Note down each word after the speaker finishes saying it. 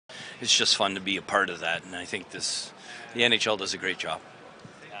it's just fun to be a part of that, and I think the NHL does a great job.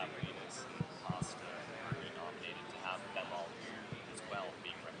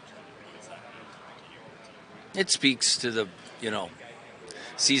 It speaks to the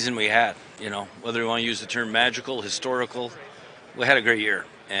season we had. Whether you want to use the term magical, historical, we had a great year,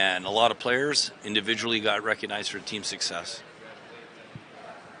 and a lot of players individually got recognized for team success.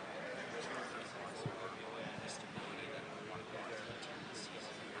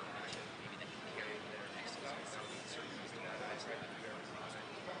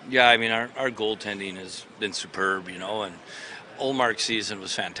 Yeah, I mean, our goaltending has been superb, and Olmark's season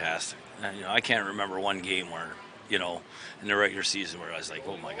was fantastic. And, I can't remember one game where, in the regular season where I was like,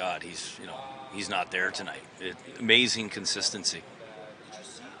 oh my God, he's not there tonight. Amazing consistency.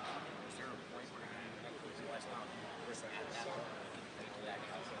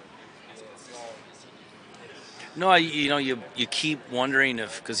 No, you keep wondering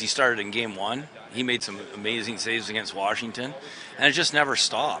because he started in game one, he made some amazing saves against Washington, and it just never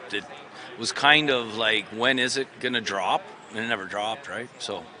stopped. It was kind of like, when is it going to drop? And it never dropped, right?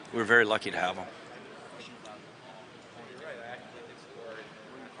 So we were very lucky to have him.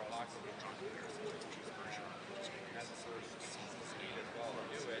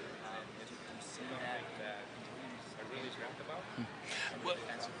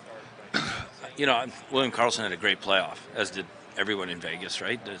 William Karlsson had a great playoff, as did everyone in Vegas,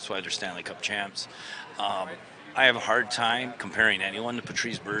 right? That's why they're Stanley Cup champs. I have a hard time comparing anyone to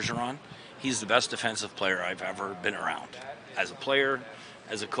Patrice Bergeron. He's the best defensive player I've ever been around. As a player,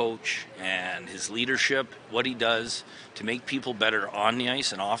 as a coach, and his leadership, what he does to make people better on the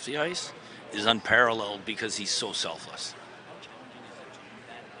ice and off the ice is unparalleled because he's so selfless.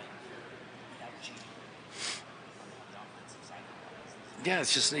 Yeah,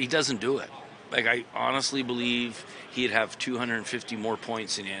 it's just he doesn't do it. Like, I honestly believe he'd have 250 more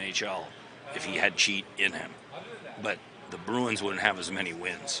points in the NHL if he had cheat in him. But the Bruins wouldn't have as many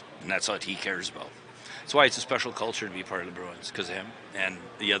wins, and that's what he cares about. That's why it's a special culture to be part of the Bruins, because of him and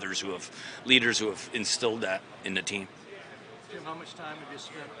the others leaders who have instilled that in the team. Jim, how much time have you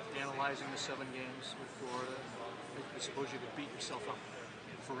spent analyzing the 7 games with Florida? I suppose you could beat yourself up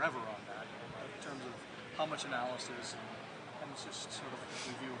forever on that in terms of how much analysis and just sort of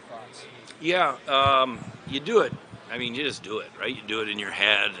review of thoughts. Yeah, you do it. I mean, you just do it, right? You do it in your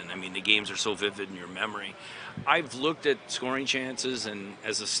head, and I mean, the games are so vivid in your memory. I've looked at scoring chances, and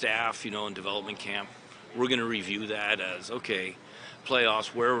as a staff, in development camp, we're going to review that as, okay, playoffs,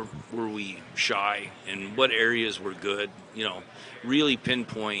 where were we shy and what areas were good, really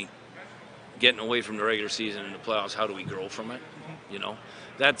pinpoint getting away from the regular season and the playoffs, how do we grow from it,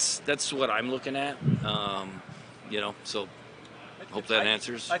 That's what I'm looking at, so hope that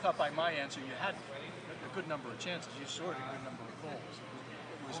answers. I thought by my answer you had a good number of chances. You scored a good number of goals.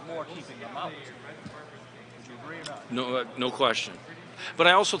 It was more keeping them out. Would you agree or not? No question. But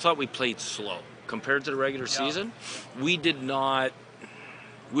I also thought we played slow. Compared to the regular season, we did not.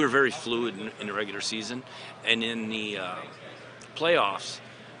 We were very fluid in the regular season. And in the playoffs,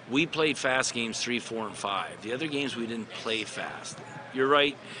 we played fast games 3, 4, and 5. The other games we didn't play fast. You're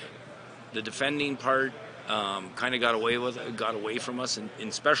right. The defending part kind of got away from us, and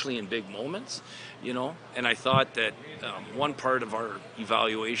especially in big moments, And I thought that one part of our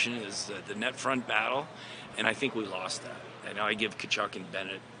evaluation is the net front battle, and I think we lost that. And I give Tkachuk and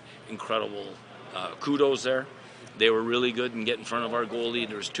Bennett incredible kudos there. They were really good in getting in front of our goalie.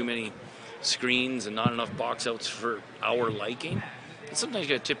 There was too many screens and not enough box outs for our liking. And sometimes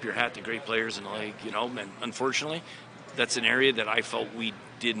you got to tip your hat to great players in the league, And unfortunately, that's an area that I felt we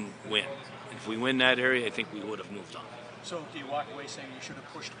didn't win. If we win that area, I think we would have moved on. So do you walk away saying you should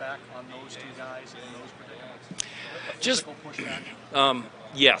have pushed back on those 2 guys in those predicaments? Just pushback?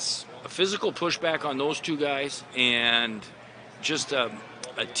 Yes, a physical pushback on those 2 guys, and just a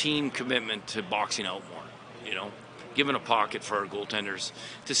team commitment to boxing out more. Giving a pocket for our goaltenders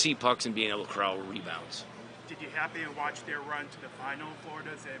to see pucks and being able to corral rebounds. Did you happen to watch their run to the final,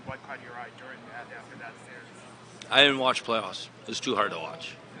 Florida's, and what caught your eye during that after that series? I didn't watch playoffs. It was too hard to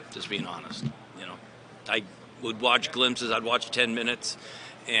watch, just being honest. I would watch glimpses. I'd watch 10 minutes,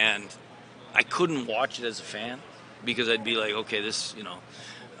 and I couldn't watch it as a fan because I'd be like, okay, this,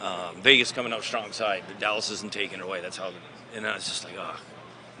 Vegas coming out strong side. The Dallas isn't taking it away. That's how, and I was just like,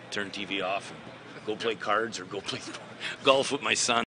 turn TV off and go play cards or go play golf with my son.